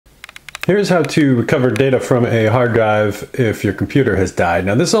Here's how to recover data from a hard drive if your computer has died.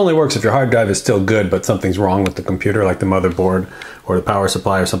 Now this only works if your hard drive is still good, but something's wrong with the computer, like the motherboard or the power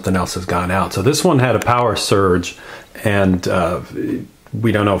supply or something else has gone out. So this one had a power surge, and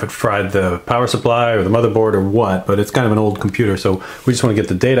we don't know if it fried the power supply or the motherboard or what, but it's kind of an old computer, so we just want to get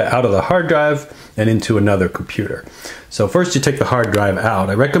the data out of the hard drive and into another computer. So first you take the hard drive out.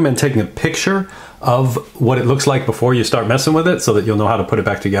 I recommend taking a picture of what it looks like before you start messing with it so that you'll know how to put it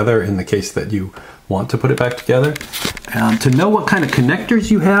back together in the case that you want to put it back together. To know what kind of connectors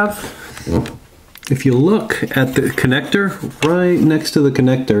you have, if you look at the connector, right next to the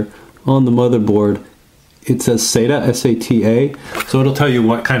connector on the motherboard, it says SATA, S-A-T-A, so it'll tell you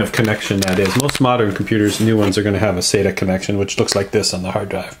what kind of connection that is. Most modern computers, new ones, are going to have a SATA connection, which looks like this on the hard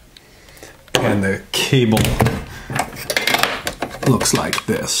drive. And the cable looks like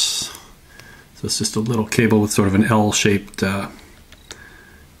this. So it's just a little cable with sort of an L-shaped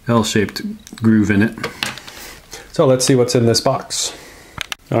groove in it. So let's see what's in this box.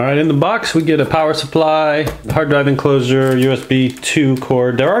 All right, in the box we get a power supply, hard drive enclosure, USB 2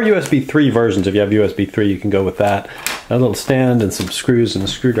 cord. There are USB 3 versions. If you have USB 3, you can go with that. A little stand and some screws and a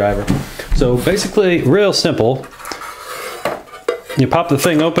screwdriver. So basically, real simple. You pop the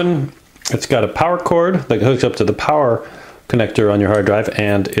thing open. It's got a power cord that hooks up to the power connector on your hard drive,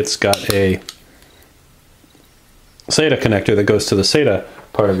 and it's got a SATA connector that goes to the SATA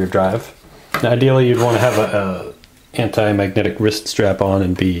part of your drive. Now, ideally, you'd want to have a anti-magnetic wrist strap on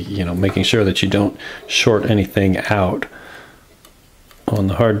and be, making sure that you don't short anything out on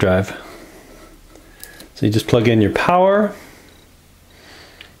the hard drive. So you just plug in your power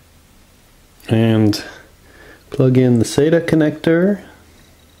and plug in the SATA connector.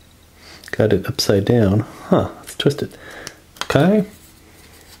 Got it upside down. Let's twist it. Okay.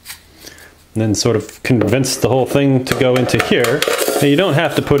 And then sort of convince the whole thing to go into here. Now you don't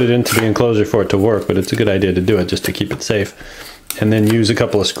have to put it into the enclosure for it to work, but it's a good idea to do it just to keep it safe. And then use a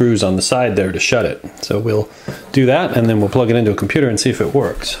couple of screws on the side there to shut it. So we'll do that, and then we'll plug it into a computer and see if it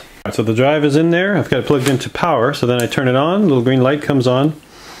works. All right, so the drive is in there. I've got it plugged into power, so then I turn it on, a little green light comes on.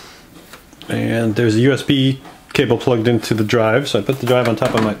 And there's a USB cable plugged into the drive. So I put the drive on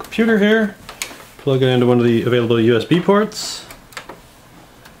top of my computer here, plug it into one of the available USB ports.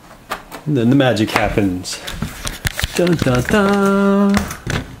 And then the magic happens. Dun, dun, dun.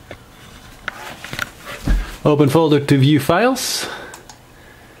 Open folder to view files.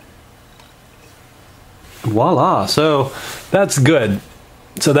 Voila, so that's good.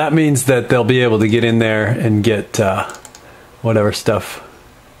 So that means that they'll be able to get in there and get whatever stuff,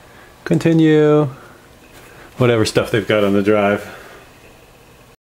 continue, whatever stuff they've got on the drive.